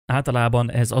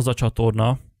általában ez az a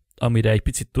csatorna, amire egy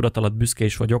picit tudat alatt büszke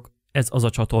is vagyok, ez az a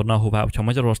csatorna, ahová, hogyha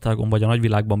Magyarországon vagy a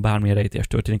nagyvilágban bármilyen rejtélyes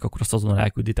történik, akkor azt azonnal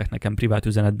elkülditek nekem privát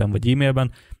üzenetben vagy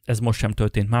e-mailben. Ez most sem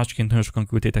történt másként, nagyon sokan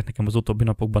küldtétek nekem az utóbbi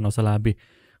napokban az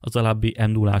alábbi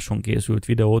M0-son készült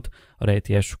videót a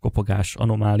rejtélyes kopogás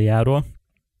anomáliáról.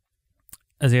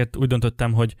 Ezért úgy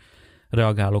döntöttem, hogy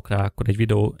reagálok rá akkor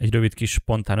egy rövid kis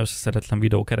spontán összeszedetlen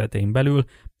videó keretein belül,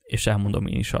 és elmondom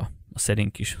én is a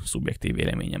szerint kis szubjektív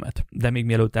véleményemet. De még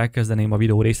mielőtt elkezdeném a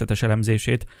videó részletes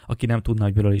elemzését, aki nem tudná,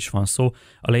 hogy miről is van szó,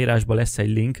 a leírásban lesz egy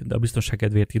link, de a biztonság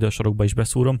kedvéért ide a sarokba is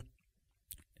beszúrom,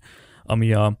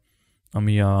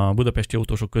 ami a budapesti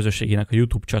autósok közösségének a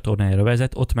YouTube csatornájára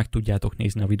vezet, ott meg tudjátok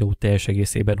nézni a videót teljes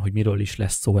egészében, hogy miről is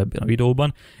lesz szó ebben a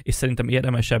videóban, és szerintem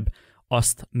érdemesebb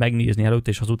azt megnézni előtt,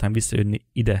 és azután visszajönni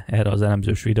ide erre az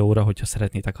elemzős videóra, hogyha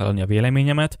szeretnétek hallani a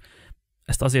véleményemet.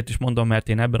 Ezt azért is mondom, mert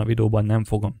én ebben a videóban nem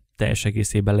fogom teljes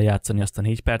egészében lejátszani azt a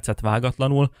 4 percet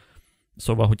vágatlanul,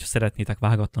 szóval, hogyha szeretnétek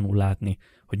vágatlanul látni,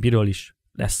 hogy miről is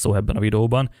lesz szó ebben a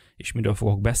videóban, és miről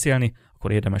fogok beszélni,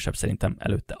 akkor érdemesebb szerintem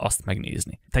előtte azt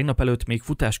megnézni. Tegnap előtt még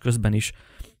futás közben is,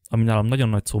 ami nálam nagyon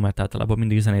nagy szó, mert általában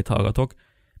mindig zenét hallgatok,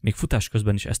 még futás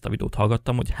közben is ezt a videót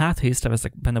hallgattam, hogy hát ha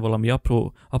észreveszek benne valami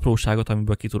apróságot,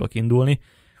 amiből ki tudok indulni,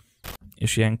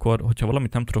 és ilyenkor, hogyha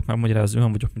valamit nem tudok megmagyarázni,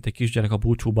 olyan vagyok, mint egy kisgyerek a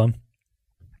búcsúban,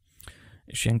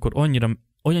 és ilyenkor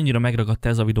olyannyira megragadta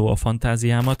ez a videó a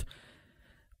fantáziámat,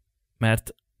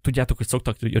 mert tudjátok, hogy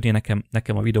szoktak jönni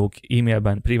nekem a videók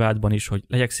e-mailben, privátban is, hogy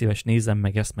legyek szíves, nézzem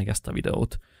meg ezt a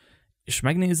videót. És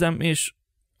megnézem, és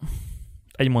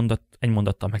egy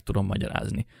mondattal meg tudom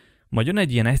magyarázni. Majd jön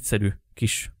egy ilyen egyszerű,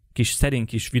 szerény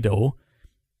kis videó,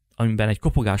 amiben egy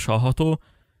kopogás hallható,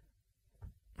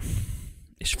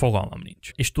 és fogalmam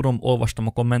nincs. És tudom, olvastam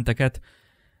a kommenteket,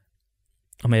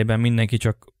 amelyben mindenki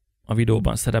csak a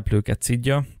videóban szereplőket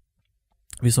szidja,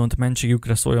 viszont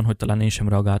mentségükre szóljon, hogy talán én sem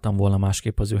reagáltam volna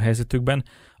másképp az ő helyzetükben.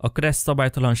 A kressz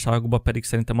szabálytalanságokba pedig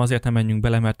szerintem azért nem menjünk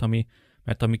bele,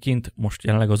 mert ami kint most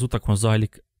jelenleg az utakon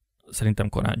zajlik, szerintem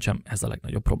korán sem ez a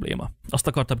legnagyobb probléma. Azt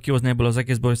akartam kihozni ebből az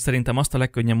egészből, hogy szerintem azt a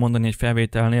legkönnyebb mondani egy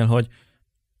felvételnél, hogy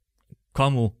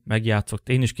kamu, megjátszott,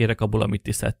 én is kérek abból, amit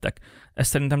ti szedtek. Ezt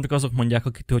szerintem csak azok mondják,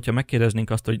 akik, hogyha megkérdeznénk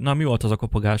azt, hogy na mi volt az a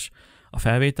kopogás a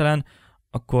felvételen,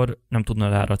 akkor nem tudna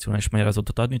rá racionális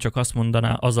magyarázatot adni, csak azt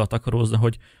mondaná, azzal takarózna,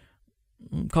 hogy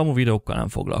kamu videókkal nem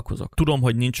foglalkozok. Tudom,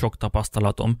 hogy nincs sok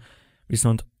tapasztalatom,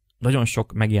 viszont nagyon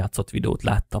sok megjátszott videót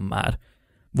láttam már.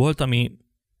 Volt, ami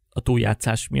a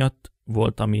túljátszás miatt,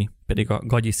 volt, ami pedig a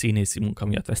gagyi színészi munka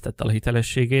miatt vesztette el a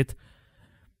hitelességét,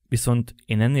 viszont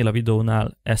én ennél a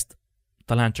videónál ezt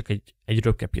talán csak egy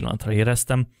röpke pillanatra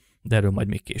éreztem, de erről majd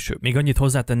még később. Még annyit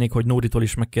hozzátennék, hogy Nóritól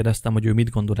is megkérdeztem, hogy ő mit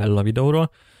gondol erről a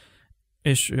videóról,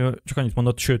 és csak annyit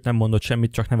mondott, sőt nem mondott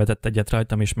semmit, csak nevetett egyet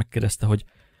rajtam, és megkérdezte, hogy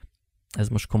ez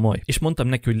most komoly. És mondtam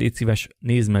neki, hogy légy szíves,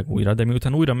 nézd meg újra, de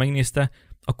miután újra megnézte,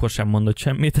 akkor sem mondott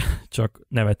semmit, csak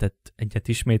nevetett egyet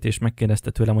ismét, és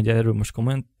megkérdezte tőlem, hogy erről most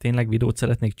komolyan tényleg videót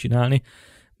szeretnék csinálni,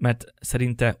 mert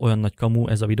szerinte olyan nagy kamu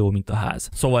ez a videó, mint a ház.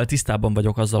 Szóval tisztában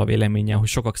vagyok azzal a véleménnyel, hogy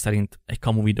sokak szerint egy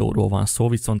kamu videóról van szó,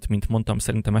 viszont, mint mondtam,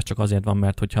 szerintem ez csak azért van,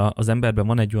 mert hogyha az emberben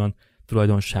van egy olyan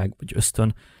tulajdonság, vagy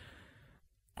ösztön,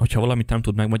 hogyha valamit nem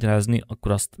tud megmagyarázni,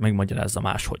 akkor azt megmagyarázza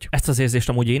máshogy. Ezt az érzést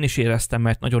amúgy én is éreztem,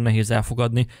 mert nagyon nehéz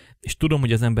elfogadni, és tudom,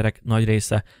 hogy az emberek nagy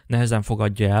része nehezen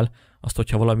fogadja el azt,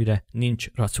 hogyha valamire nincs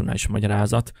racionális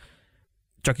magyarázat,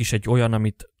 csak is egy olyan,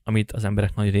 amit az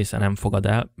emberek nagy része nem fogad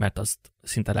el, mert azt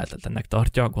szinte lehetetlennek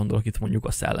tartja, gondolok itt mondjuk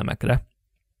a szellemekre.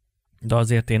 De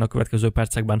azért én a következő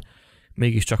percekben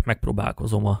mégiscsak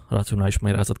megpróbálkozom a racionális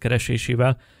magyarázat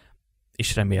keresésével,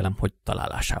 és remélem, hogy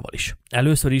találásával is.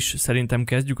 Először is szerintem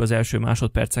kezdjük az első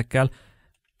másodpercekkel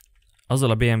azzal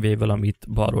a BMW-vel, amit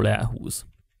balról elhúz.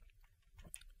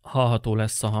 Hallható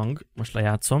lesz a hang, most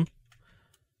lejátszom.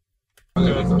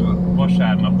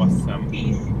 Vasárnap azt hiszem.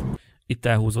 Itt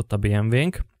elhúzott a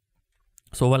BMW-nk.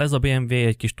 Szóval ez a BMW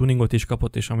egy kis tuningot is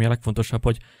kapott, és ami a legfontosabb,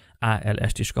 hogy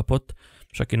ALS-t is kapott.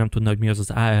 És aki nem tudna, hogy mi az az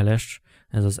ALS,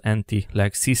 ez az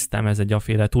Anti-Lag System, ez egy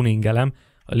aféle tuningelem.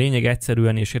 A lényeg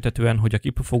egyszerűen és érthetően, hogy a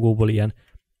kipufogóból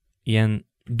ilyen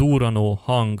durranó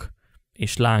hang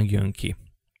és láng jön ki.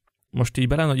 Most így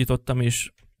belenagyítottam,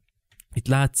 és itt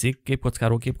látszik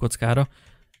képkockáról képkockára,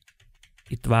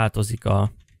 itt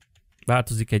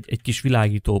változik egy kis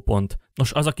világítópont.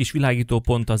 Nos, az a kis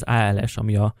világítópont az ALS,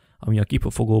 ami a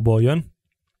kipufogóból jön,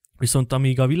 viszont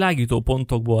amíg a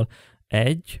világítópontokból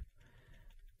 1,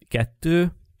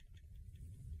 2,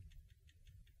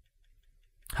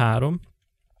 3,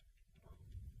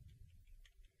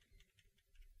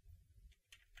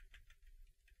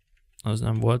 az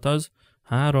nem volt az,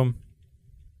 3,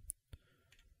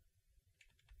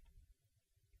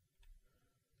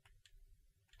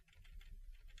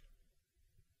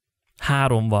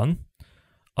 3 van,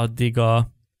 addig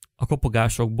a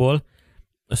kopogásokból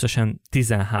összesen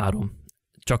 13.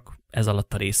 Csak ez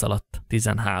alatt a rész alatt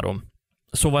 13.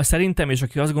 Szóval szerintem, és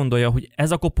aki azt gondolja, hogy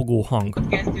ez a kopogó hang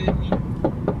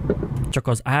csak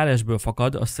az ALS-ből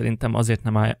fakad, azt szerintem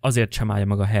azért sem állja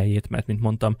meg a helyét, mert, mint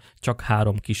mondtam, csak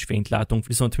 3 kis fényt látunk,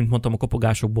 viszont, mint mondtam, a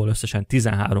kopogásokból összesen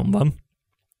 13 van.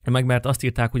 Meg mert azt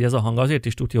írták, hogy ez a hang azért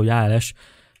is tudja, hogy ALS,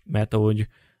 mert ahogy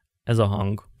ez a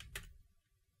hang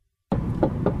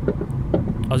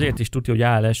azért is tudja, hogy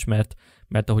ALS,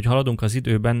 mert ahogy haladunk az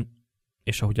időben,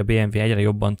 és ahogy a BMW egyre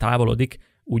jobban távolodik,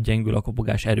 úgy gyengül a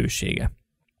kopogás erőssége.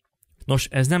 Nos,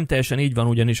 ez nem teljesen így van,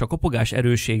 ugyanis a kopogás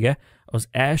erőssége az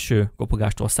első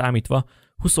kopogástól számítva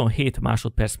 27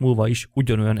 másodperc múlva is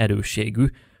ugyanolyan erősségű,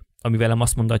 ami velem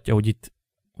azt mondatja,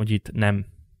 hogy itt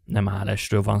nem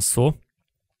ALS-ről van szó.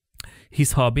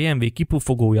 Hisz ha a BMW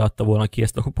kipufogója adta volna ki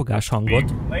ezt a kopogás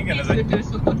hangot,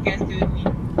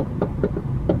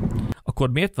 akkor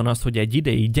miért van az, hogy egy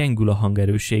ideig gyengül a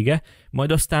hangerőssége,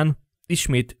 majd aztán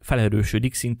ismét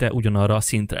felerősödik szinte ugyanarra a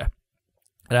szintre.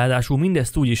 Ráadásul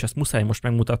mindezt úgy is, ezt muszáj most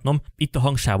megmutatnom, itt a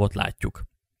hangsávot látjuk.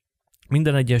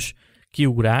 Minden egyes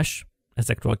kiugrás,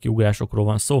 ezekről a kiugrásokról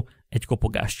van szó, egy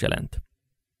kopogást jelent.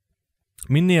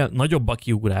 Minél nagyobb a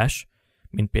kiugrás,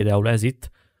 mint például ez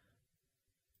itt,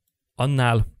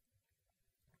 annál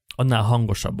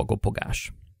hangosabb a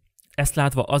kopogás. Ezt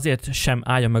látva azért sem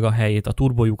állja meg a helyét a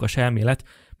turbolyukas elmélet,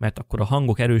 mert akkor a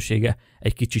hangok erőssége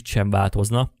egy kicsit sem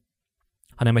változna,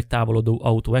 hanem egy távolodó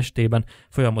autó esetében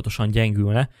folyamatosan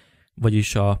gyengülne,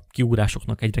 vagyis a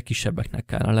kiugrásoknak egyre kisebbeknek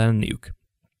kellene lenniük.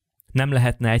 Nem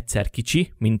lehetne egyszer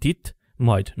kicsi, mint itt,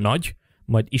 majd nagy,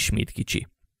 majd ismét kicsi.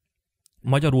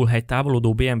 Magyarul, ha egy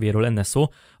távolodó BMW-ről lenne szó,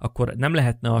 akkor nem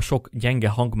lehetne a sok gyenge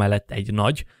hang mellett egy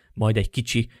nagy, majd egy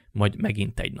kicsi, majd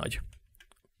megint egy nagy.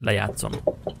 Lejátszom.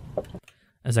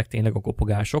 Ezek tényleg a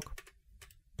kopogások.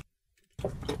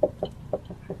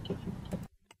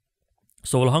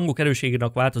 Szóval a hangok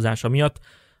erősségének változása miatt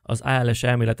az ALS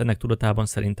elmélet ennek tudatában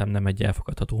szerintem nem egy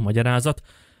elfogadható magyarázat,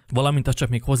 valamint azt csak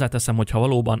még hozzáteszem, hogy ha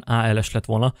valóban ALS lett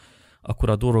volna, akkor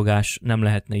a dorogás nem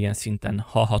lehetne ilyen szinten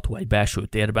hallható egy belső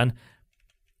térben,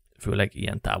 főleg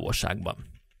ilyen távolságban.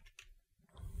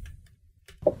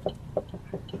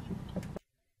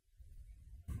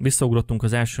 Visszaugrottunk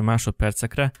az első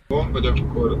másodpercekre. Van, vagy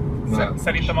akkor...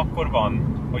 Szerintem akkor van,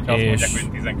 hogyha azt mondják, hogy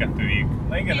 12-ig.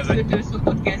 Na igen, ez egy...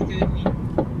 szokott kezdődni.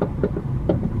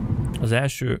 Az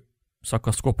első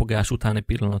szakasz kopogás utáni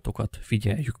pillanatokat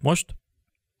figyeljük most.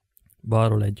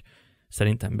 Balról egy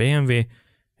szerintem BMW,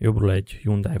 jobbról egy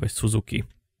Hyundai vagy Suzuki.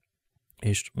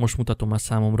 És most mutatom a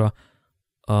számomra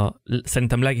a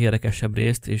szerintem legérdekesebb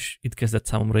részt, és itt kezdett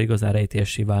számomra igazán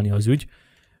rejtélyessé válni az ügy.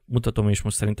 Mutatom, és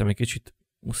most szerintem egy kicsit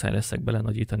muszáj leszek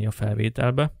belenagyítani a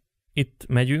felvételbe. Itt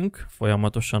megyünk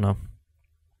folyamatosan a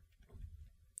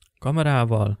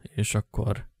kamerával, és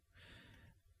akkor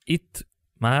itt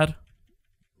már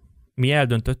mi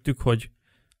eldöntöttük, hogy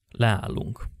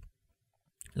leállunk.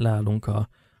 Leállunk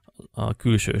a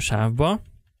külső sávba.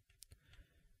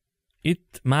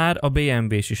 Itt már a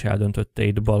BMW-s is eldöntötte,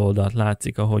 itt bal oldalt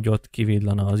látszik, ahogy ott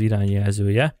kivillana az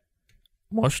irányjelzője.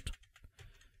 Most,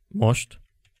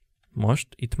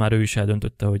 itt már ő is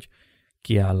eldöntötte, hogy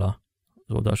kiáll az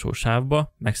oldalsó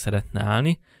sávba, meg szeretne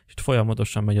állni, és itt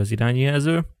folyamatosan megy az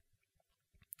irányjelző,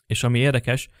 és ami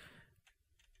érdekes,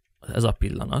 ez a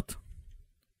pillanat.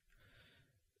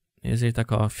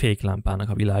 Nézzétek a féklámpának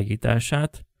a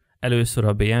világítását. Először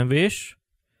a BMW-s,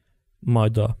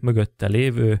 majd a mögötte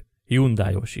lévő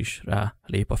Hyundai-os is rá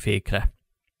lép a fékre.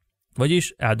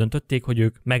 Vagyis eldöntötték, hogy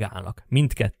ők megállnak,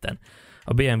 mindketten.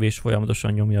 A BMW-s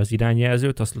folyamatosan nyomja az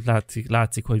irányjelzőt, azt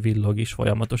látszik, hogy villog is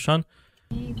folyamatosan.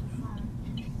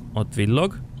 Ott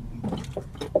villog.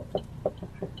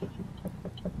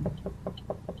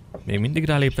 Még mindig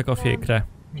ráléptek a fékre.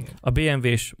 A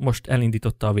BMW-s most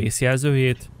elindította a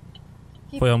vészjelzőjét.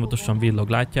 Folyamatosan villog,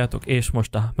 látjátok, és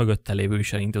most a mögötte lévő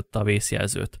is elindította a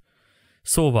vészjelzőt.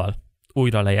 Szóval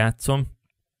újra lejátszom,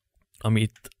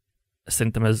 amit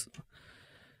szerintem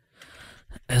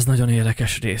ez nagyon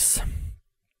érdekes rész.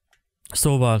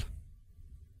 Szóval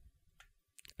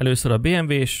először a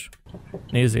BMW-s,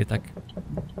 nézzétek,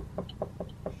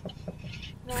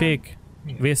 fék,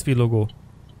 vészvillogó,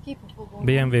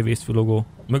 BMW vészvillogó,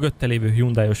 mögötte lévő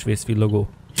Hyundai-os vészvillogó,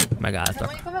 megálltak.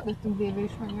 Mondjuk a mögöttünk lévő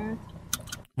is megállt.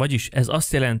 Vagyis ez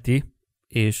azt jelenti,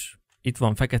 és itt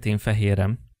van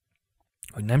feketén-fehérem,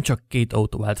 hogy nem csak 2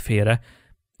 autó állt félre,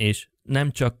 és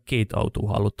nem csak 2 autó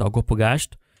hallotta a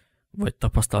kopogást, vagy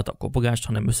tapasztalta a kopogást,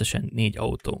 hanem összesen 4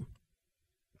 autó.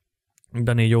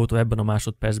 De 4 autó ebben a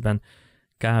másodpercben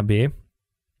kb.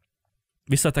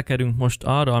 Visszatekerünk most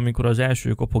arra, amikor az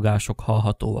első kopogások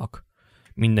hallhatóak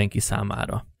mindenki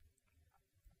számára.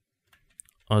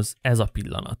 Ez a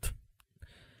pillanat.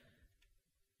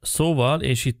 Szóval,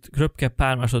 és itt röpke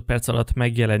pár másodperc alatt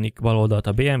megjelenik bal oldalt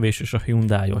a BMW-s és a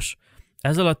Hyundai-os.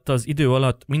 Ez alatt az idő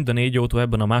alatt mind a 4 autó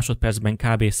ebben a másodpercben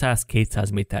kb.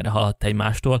 100-200 méterre haladt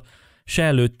egymástól, se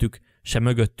előttük, se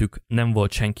mögöttük nem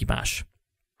volt senki más.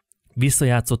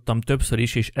 Visszajátszottam többször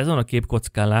is, és ezen a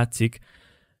képkockán látszik,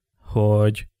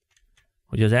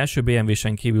 hogy az első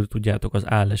BMW-sen kívül, tudjátok, az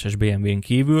ALS-es BMW-n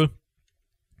kívül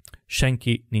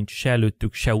senki nincs se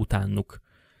előttük, se utánuk.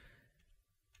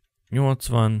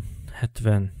 80,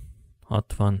 70,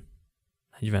 60,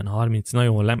 40, 30,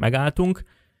 nagyon megálltunk,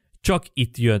 csak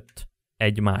itt jött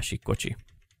egy másik kocsi.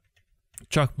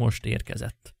 Csak most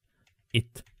érkezett.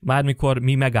 Itt. Bármikor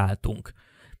mi megálltunk.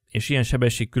 És ilyen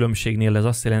sebességkülönbségnél ez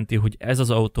azt jelenti, hogy ez az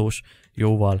autós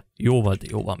jóval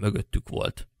mögöttük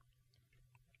volt.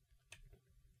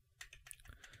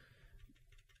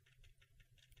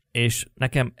 És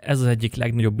nekem ez az egyik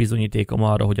legnagyobb bizonyítékom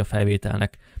arra, hogy a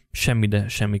felvételnek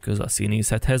semmi köze a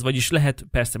színészethez, vagyis lehet,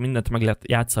 persze mindent meg lehet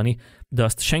játszani, de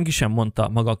azt senki sem mondta,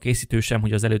 maga a készítő sem,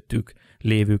 hogy az előttük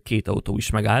lévő 2 autó is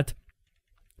megállt.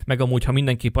 Meg amúgy, ha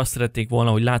mindenképp azt szerették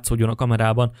volna, hogy látszódjon a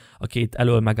kamerában a 2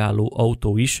 elől megálló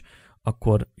autó is,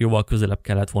 akkor jóval közelebb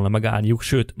kellett volna megállniuk,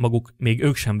 sőt, maguk még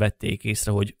ők sem vették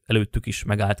észre, hogy előttük is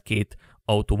megállt 2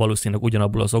 autó, valószínűleg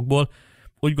ugyanabból az okból.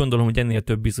 Úgy gondolom, hogy ennél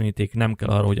több bizonyíték nem kell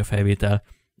arra, hogy a felvétel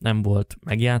nem volt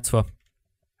megjátszva.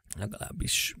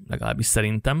 Legalábbis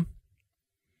szerintem.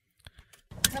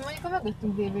 De mondjuk a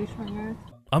mögöttünk lévő is megölt.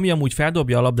 Ami amúgy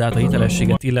feldobja a labdát a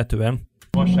hitelességet illetően,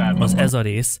 az ez a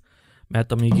rész,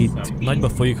 mert amíg itt nagyba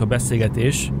folyik a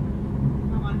beszélgetés,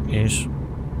 és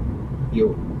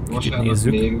jó, vasárnap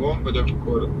még van, vagy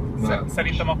akkor már...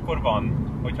 Szerintem akkor van,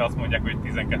 hogyha azt mondják, hogy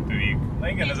 12-ig. Na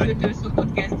igen, ez egy...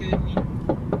 szokott kezdődni.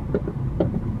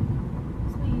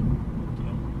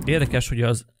 Érdekes, hogy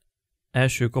az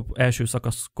első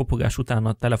szakasz kopogás után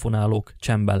a telefonálók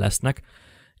csendben lesznek,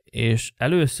 és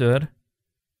először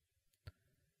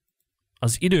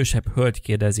az idősebb hölgy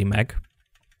kérdezi meg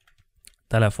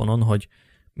telefonon, hogy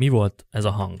mi volt ez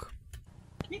a hang.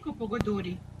 Mi kopog a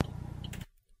Dóri?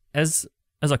 Ez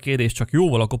a kérdés csak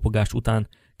jóval a kopogás után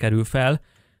kerül fel.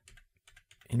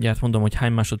 Mindjárt mondom, hogy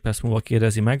hány másodperc múlva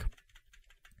kérdezi meg.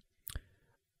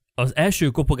 Az első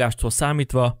kopogástól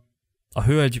számítva a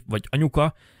hölgy vagy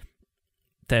anyuka,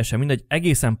 teljesen mindegy,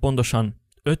 egészen pontosan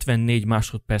 54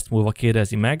 másodperc múlva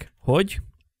kérdezi meg, hogy...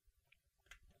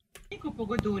 Mi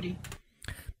kopog a Dóri?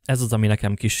 Ez az, ami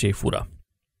nekem kissé fura.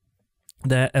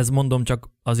 De ez mondom csak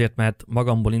azért, mert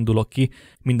magamból indulok ki,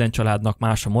 minden családnak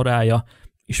más a morálja,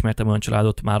 ismertem olyan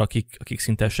családot már, akik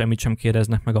szinte semmit sem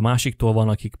kérdeznek meg a másiktól, van,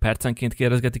 akik percenként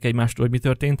kérdezgetik egymástól, hogy mi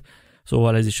történt,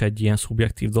 szóval ez is egy ilyen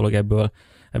szubjektív dolog,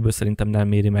 ebből szerintem nem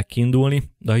méri meg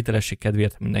kiindulni, de a hitelesség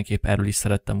kedvéért mindenképp erről is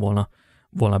szerettem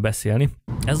volna beszélni.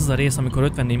 Ez az a rész, amikor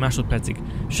 54 másodpercig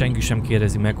senki sem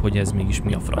kérdezi meg, hogy ez mégis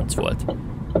mi a franc volt.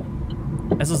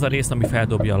 Ez az a rész, ami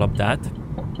feldobja a labdát,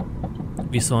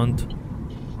 viszont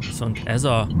ez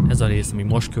a rész, ami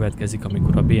most következik,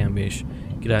 amikor a BMW-s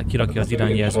kirakja az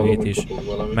irányjelzőjét és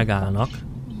megállnak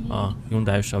a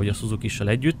Hyundai-ossal vagy a Suzuki-ssal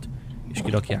együtt, és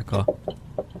kirakják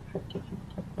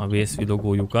a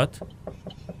vészvilogójukat.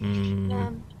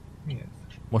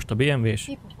 Most a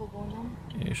BMW-s,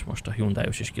 és most a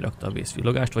Hyundai-os is kirakta a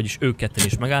vészvillogást, vagyis ők ketten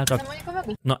is megálltak.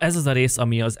 Na ez az a rész,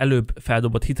 ami az előbb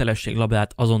feldobott hitelesség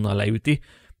labdát azonnal leüti,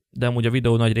 de amúgy a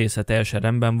videó nagy része teljesen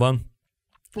rendben van.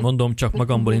 Mondom, csak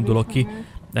magamból indulok ki,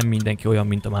 nem mindenki olyan,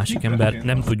 mint a másik ember,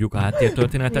 nem tudjuk a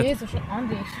háttértörténetet,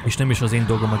 és nem is az én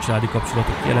dolgom a családi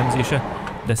kapcsolatok kielemzése,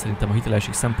 de szerintem a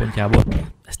hitelesség szempontjából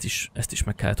ezt is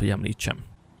meg kellett, hogy említsem.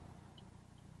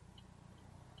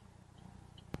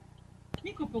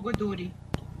 Mi kopog a Dóri?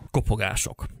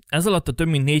 Kopogások. Ez alatt a több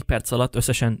mint 4 perc alatt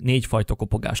összesen 4 fajta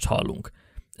kopogást hallunk.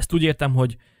 Ezt úgy értem,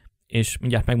 hogy, és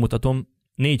mindjárt megmutatom,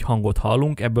 4 hangot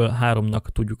hallunk, ebből 3-nak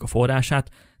tudjuk a forrását,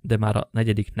 de már a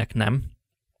 4-nek nem.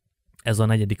 Ez a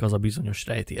 4. az a bizonyos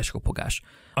rejtélyes kopogás.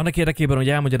 Annak érdekében, hogy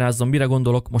elmagyarázzam, mire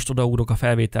gondolok, most odaúrok a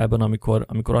felvételben, amikor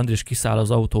Andris kiszáll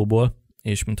az autóból,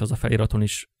 és mint az a feliraton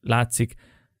is látszik,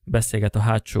 beszélget a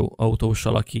hátsó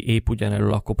autóssal, aki épp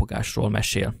ugyanerről a kopogásról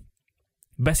mesél.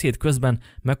 Beszéd közben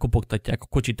megkopogtatják a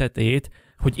kocsi tetejét,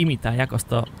 hogy imitálják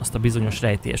azt a bizonyos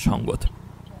rejtélyes hangot.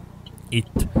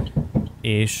 Itt.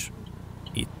 És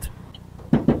itt.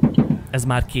 Ez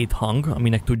már 2 hang,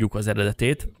 aminek tudjuk az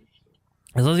eredetét.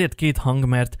 Ez azért 2 hang,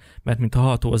 mert mint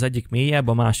hallható, az egyik mélyebb,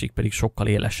 a másik pedig sokkal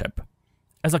élesebb.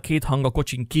 Ez a 2 hang a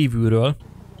kocsin kívülről.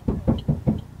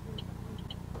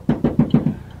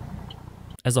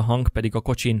 ez a hang pedig a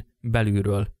kocsin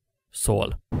belülről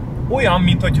szól. Olyan,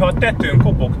 mintha a tetőn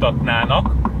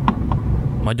kopogtatnának.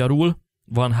 Magyarul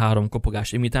van 3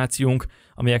 kopogás imitációnk,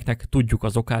 amelyeknek tudjuk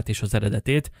az okát és az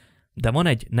eredetét, de van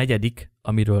egy negyedik,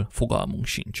 amiről fogalmunk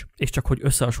sincs. És csak hogy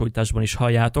összehasonlításban is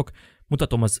halljátok,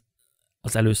 mutatom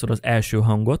először az első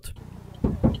hangot,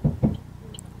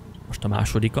 most a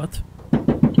másodikat,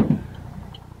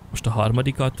 most a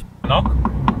harmadikat,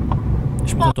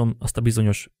 és mutatom azt a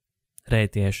bizonyos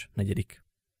rejtélyes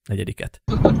negyediket.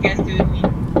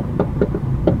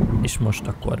 És most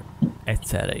akkor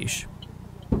egyszerre is.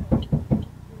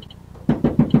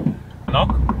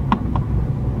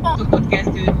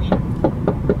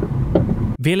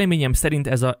 Véleményem szerint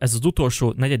ez az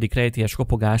utolsó negyedik rejtélyes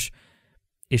kopogás,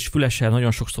 és fülessel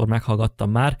nagyon sokszor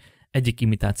meghallgattam már, egyik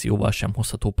imitációval sem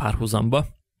hozható párhuzamba.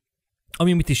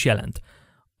 Ami mit is jelent?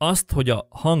 Azt, hogy a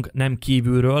hang nem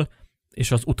kívülről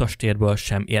és az utastérből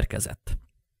sem érkezett.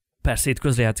 Persze itt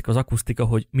közrejátszik az akusztika,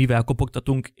 hogy mivel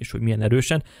kopogtatunk, és hogy milyen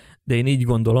erősen, de én így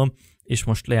gondolom, és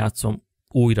most lejátszom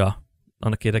újra,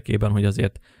 annak érdekében, hogy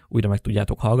azért újra meg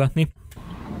tudjátok hallgatni.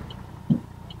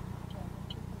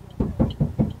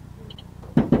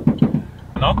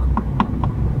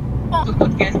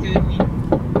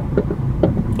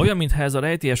 Olyan, mintha ez a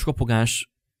rejtélyes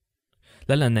kopogás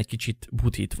le lenne egy kicsit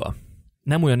butítva.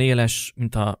 Nem olyan éles,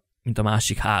 mint a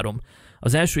másik 3.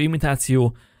 Az első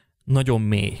imitáció nagyon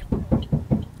mély.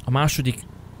 A második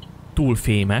túl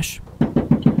fémes.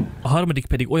 A harmadik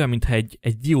pedig olyan, mintha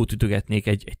egy diót ütögetnék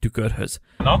egy tükörhöz.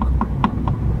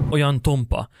 Olyan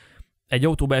tompa. Egy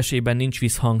autó belsejében nincs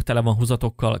visszhang, tele van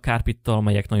húzatokkal, kárpittal,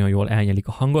 amelyek nagyon jól elnyelik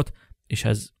a hangot, és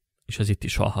ez itt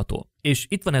is hallható. És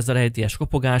itt van ez a rejtélyes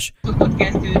kopogás.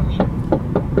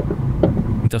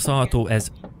 Mint a hallható,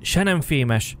 ez se nem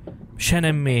fémes, se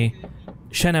nem mély,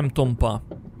 se nem tompa,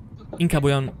 inkább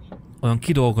olyan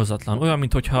kidolgozatlan, olyan,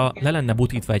 mintha le lenne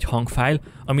butítva egy hangfájl,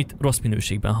 amit rossz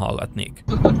minőségben hallgatnék.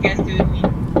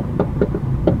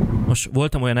 Most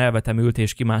voltam olyan elvetemült,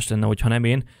 és ki más lenne, hogyha nem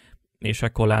én, és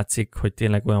ekkor látszik, hogy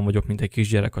tényleg olyan vagyok, mint egy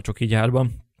kisgyerek a csoki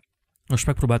gyárban. Most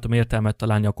megpróbáltam értelmet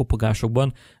találni a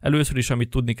kopogásokban. Először is, amit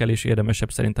tudni kell, és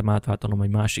érdemesebb szerintem átváltanom egy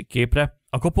másik képre.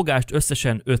 A kopogást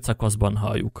összesen 5 szakaszban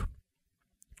halljuk.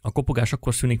 A kopogás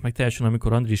akkor szűnik meg teljesen,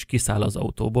 amikor Andris kiszáll az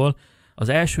autóból. Az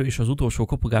első és az utolsó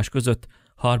kopogás között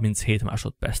 37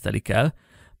 másodperc telik el,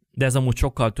 de ez amúgy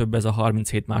sokkal több, ez a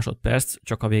 37 másodperc,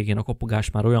 csak a végén a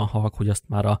kopogás már olyan halk, hogy azt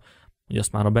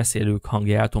már a beszélők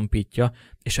hangja eltompítja,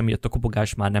 és emiatt a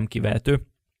kopogás már nem kivehető.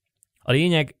 A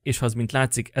lényeg, és az mint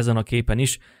látszik ezen a képen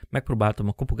is, megpróbáltam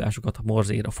a kopogásokat a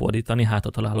Morzéra fordítani, hát ha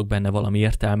találok benne valami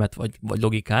értelmet vagy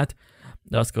logikát,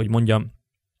 de azt kell, hogy mondjam,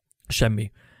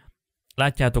 semmi.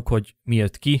 Látjátok, hogy mi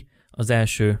jött ki, az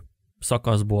első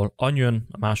szakaszból anyön,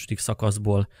 a második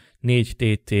szakaszból 4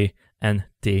 TT,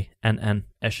 NT, NN,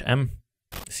 SM,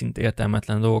 szinte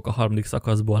értelmetlen dolgok, a harmadik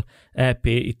szakaszból EP,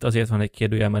 itt azért van egy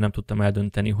kérdőjel, mert nem tudtam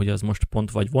eldönteni, hogy az most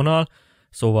pont vagy vonal,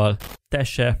 szóval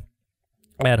tese,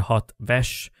 R6,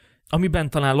 ves, amiben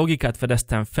talán logikát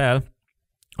fedeztem fel,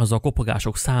 az a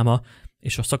kopogások száma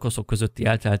és a szakaszok közötti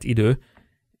eltelt idő,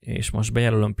 és most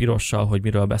bejelölöm pirossal, hogy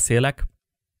miről beszélek.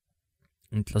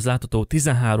 Itt az látható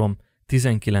 13,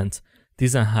 19,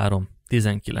 13,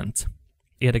 19.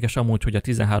 Érdekes amúgy, hogy a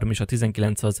 13 és a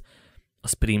 19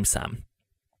 az prímszám.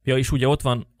 Ja, és ugye ott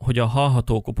van, hogy a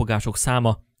hallható kopogások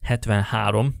száma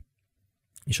 73,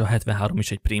 és a 73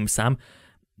 is egy prímszám,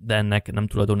 de ennek nem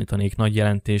tulajdonítanék nagy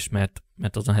jelentést,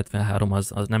 mert az a 73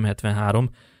 az nem 73,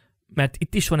 mert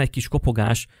itt is van egy kis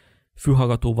kopogás,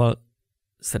 fülhallgatóval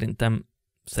szerintem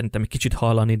egy kicsit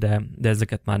hallani, de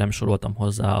ezeket már nem soroltam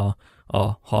hozzá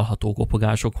a hallható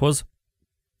kopogásokhoz.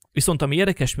 Viszont ami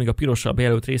érdekes még a pirossal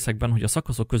bejelölt részekben, hogy a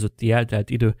szakaszok közötti eltelt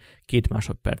idő 2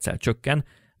 másodperccel csökken,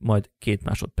 majd 2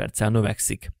 másodperccel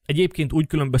növekszik. Egyébként úgy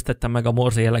különböztettem meg a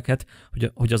Morze jeleket,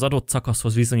 hogy az adott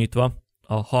szakaszhoz viszonyítva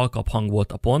a halkabb hang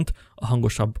volt a pont, a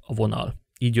hangosabb a vonal.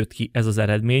 Így jött ki ez az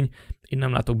eredmény. Én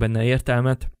nem látok benne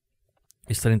értelmet,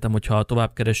 és szerintem, hogyha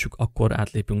tovább keressük, akkor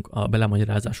átlépünk a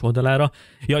belemagyarázás oldalára.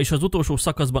 Ja, és az utolsó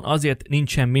szakaszban azért nincs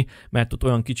semmi, mert ott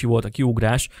olyan kicsi volt a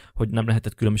kiugrás, hogy nem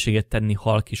lehetett különbséget tenni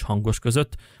halk és hangos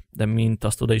között, de mint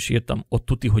azt oda is írtam, ott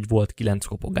tuti, hogy volt 9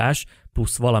 kopogás,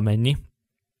 plusz valamennyi,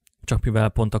 csak mivel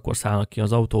pont akkor szállnak ki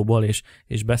az autóból,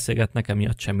 és beszélgetnek,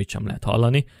 emiatt semmit sem lehet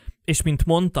hallani. És mint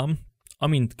mondtam,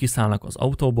 amint kiszállnak az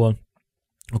autóból,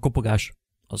 a kopogás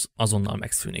az azonnal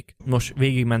megszűnik. Most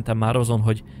végigmentem már azon,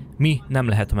 hogy mi nem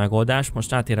lehet a megoldás,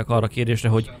 most átérek arra a kérdésre,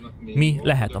 hogy mi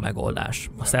lehet a megoldás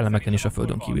a szellemeken és a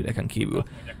földön kívüleken kívül.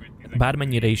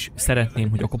 Bármennyire is szeretném,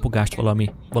 hogy a kopogást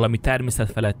valami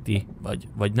természetfeletti,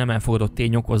 vagy nem elfogadott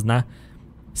tény okozná,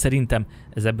 Szerintem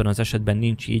ez ebben az esetben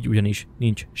nincs így, ugyanis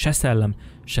nincs se szellem,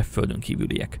 se földön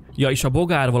kívüliek. Ja, és a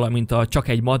bogár, valamint a csak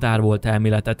egy madár volt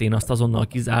elméletet, én azt azonnal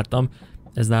kizártam.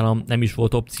 Ez nálam nem is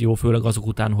volt opció, főleg azok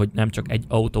után, hogy nem csak egy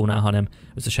autónál, hanem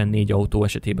összesen 4 autó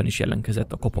esetében is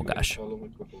jelentkezett a kopogás.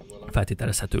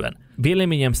 Feltételezhetően.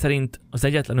 Véleményem szerint az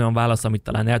egyetlen olyan válasz, amit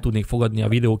talán el tudnék fogadni a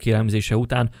videó kielemzése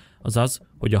után, az az,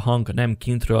 hogy a hang nem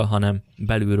kintről, hanem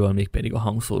belülről, mégpedig a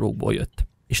hangszórókból jött.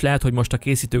 És lehet, hogy most a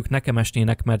készítők nekem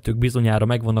esnének, mert ők bizonyára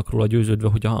meg vannak róla győződve,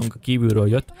 hogy a hang kívülről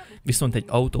jött, viszont egy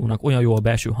autónak olyan jó a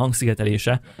belső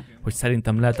hangszigetelése, hogy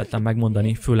szerintem lehetetlen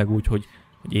megmondani, főleg úgy, hogy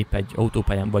épp egy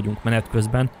autópályán vagyunk menet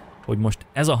közben, hogy most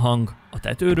ez a hang a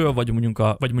tetőről, vagy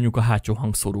mondjuk a hátsó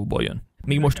hangszóróból jön.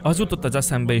 Míg most az jutott az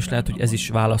eszembe, és lehet, hogy ez is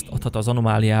választ adhat az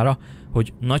anomáliára,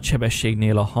 hogy nagy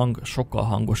sebességnél a hang sokkal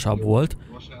hangosabb volt,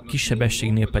 kis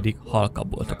sebességnél pedig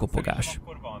halkabb volt a kopogás.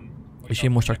 És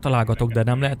én most csak találgatok, de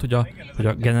nem lehet, hogy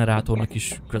a generátornak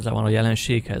is köze van a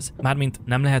jelenséghez. Mármint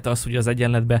nem lehet az, hogy az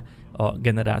egyenletbe a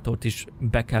generátort is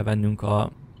be kell vennünk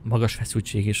a magas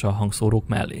feszültség és a hangszórók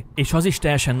mellé. És az is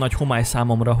teljesen nagy homály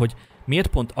számomra, hogy miért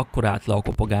pont akkor állt le a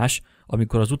kopogás,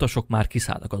 amikor az utasok már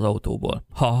kiszálltak az autóból.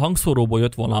 Ha a hangszóróból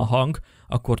jött volna a hang,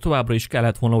 akkor továbbra is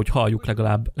kellett volna, hogy halljuk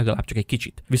legalább csak egy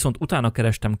kicsit. Viszont utána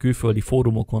kerestem külföldi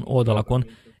fórumokon, oldalakon,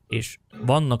 és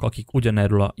vannak, akik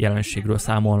ugyanerről a jelenségről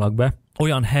számolnak be,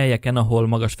 olyan helyeken, ahol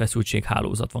magas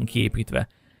feszültséghálózat van kiépítve.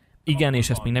 Igen, és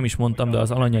ezt még nem is mondtam, de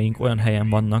az alanyaink olyan helyen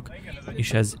vannak,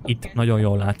 és ez itt nagyon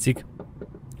jól látszik,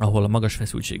 ahol a magas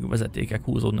feszültségű vezetékek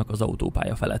húzódnak az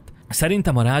autópálya felett.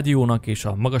 Szerintem a rádiónak és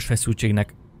a magas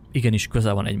feszültségnek igenis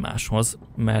köze van egymáshoz,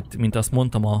 mert mint azt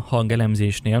mondtam a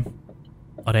hangelemzésnél,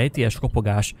 a rejtélyes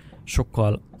kopogás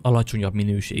sokkal alacsonyabb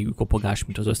minőségű kopogás,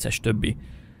 mint az összes többi.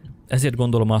 Ezért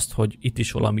gondolom azt, hogy itt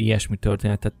is valami ilyesmi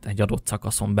történetet egy adott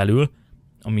szakaszon belül,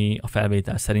 ami a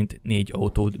felvétel szerint 4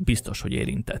 autót biztos, hogy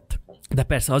érintett. De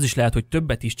persze az is lehet, hogy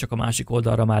többet is, csak a másik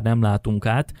oldalra már nem látunk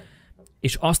át,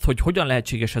 és azt, hogy hogyan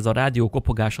lehetséges ez a rádió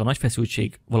kopogása a nagy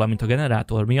feszültség, valamint a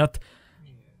generátor miatt,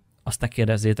 azt ne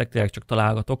kérdezzétek, tényleg csak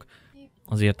találgatok,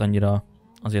 azért annyira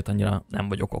nem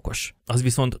vagyok okos. Az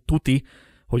viszont tuti,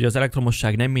 hogy az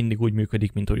elektromosság nem mindig úgy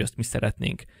működik, mint ahogy azt mi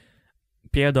szeretnénk.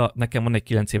 Példa, nekem van egy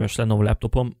 9 éves Lenovo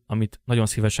laptopom, amit nagyon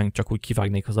szívesen csak úgy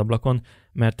kivágnék az ablakon,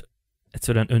 mert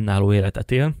egyszerűen önálló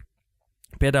életet él.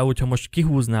 Például, hogyha most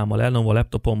kihúznám a Lenovo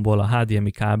laptopomból a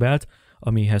HDMI kábelt,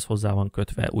 amihez hozzá van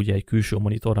kötve ugye egy külső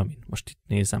monitor, amin most itt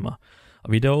nézem a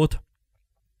videót,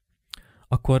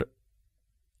 akkor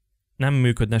nem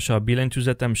működne se a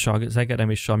billentyűzetem, se a zegerem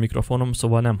és se a mikrofonom,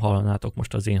 szóval nem hallanátok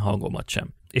most az én hangomat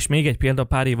sem. És még egy példa,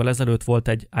 pár évvel ezelőtt volt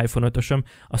egy iPhone 5-ösöm,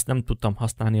 azt nem tudtam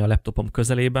használni a laptopom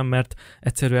közelében, mert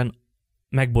egyszerűen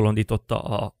megbolondította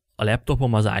a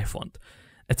laptopom az iPhone-t.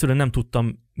 Egyszerűen nem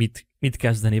tudtam mit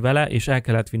kezdeni vele, és el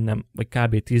kellett vinnem vagy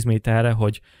kb. 10 méterre,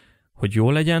 hogy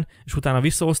jó legyen, és utána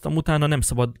visszahoztam, utána nem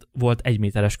szabad volt 1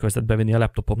 méteres körzet bevinni a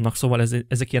laptopomnak, szóval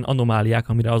ezek ilyen anomáliák,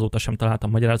 amire azóta sem találtam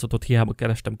magyarázatot, hiába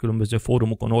kerestem különböző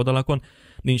fórumokon, oldalakon,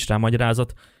 nincs rá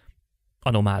magyarázat,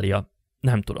 anomália,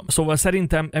 nem tudom. Szóval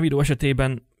szerintem e videó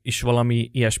esetében is valami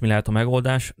ilyesmi lehet a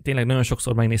megoldás, tényleg nagyon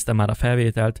sokszor megnéztem már a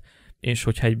felvételt, és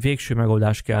hogyha egy végső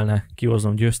megoldás kellene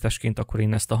kihoznom győztesként, akkor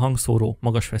én ezt a hangszóró,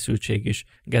 magas feszültség és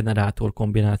generátor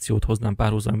kombinációt hoznám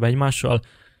párhuzamba egymással.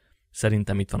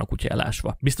 Szerintem itt van a kutya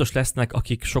elásva. Biztos lesznek,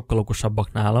 akik sokkal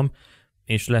okosabbak nálam,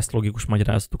 és lesz logikus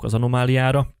magyarázatuk az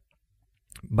anomáliára.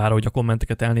 Bár ahogy a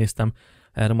kommenteket elnéztem,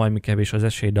 erre majd mi kevés az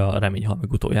esély, de a remény hal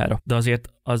meg utoljára. De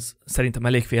azért az szerintem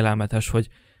elég félelmetes, hogy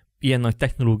ilyen nagy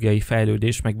technológiai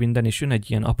fejlődés, meg minden, és jön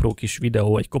egy ilyen apró kis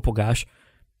videó, egy kopogás,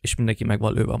 és mindenki meg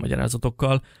van lőve a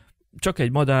magyarázatokkal. Csak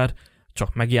egy madár,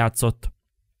 csak megjátszott.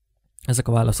 Ezek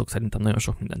a válaszok szerintem nagyon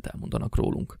sok mindent elmondanak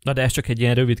rólunk. Na de ez csak egy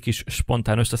ilyen rövid kis,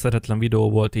 spontán, összeszedetlen videó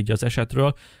volt így az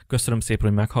esetről. Köszönöm szépen,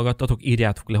 hogy meghallgattatok.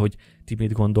 Írjátok le, hogy ti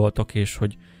mit gondoltok, és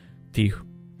hogy ti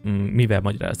mivel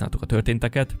magyaráznátok a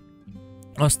történteket.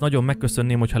 Azt nagyon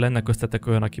megköszönném, hogyha lenne köztetek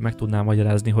olyan, aki meg tudná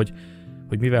magyarázni, hogy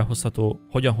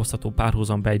hogyan hozható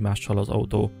párhuzamba egymással az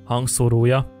autó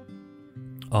hangszórója,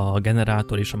 a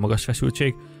generátor és a magas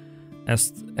feszültség.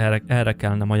 Erre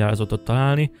kellene magyarázatot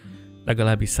találni,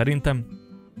 legalábbis szerintem.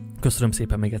 Köszönöm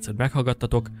szépen még egyszer, hogy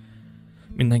meghallgattatok.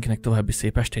 Mindenkinek további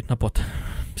szép estét, napot.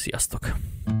 Sziasztok!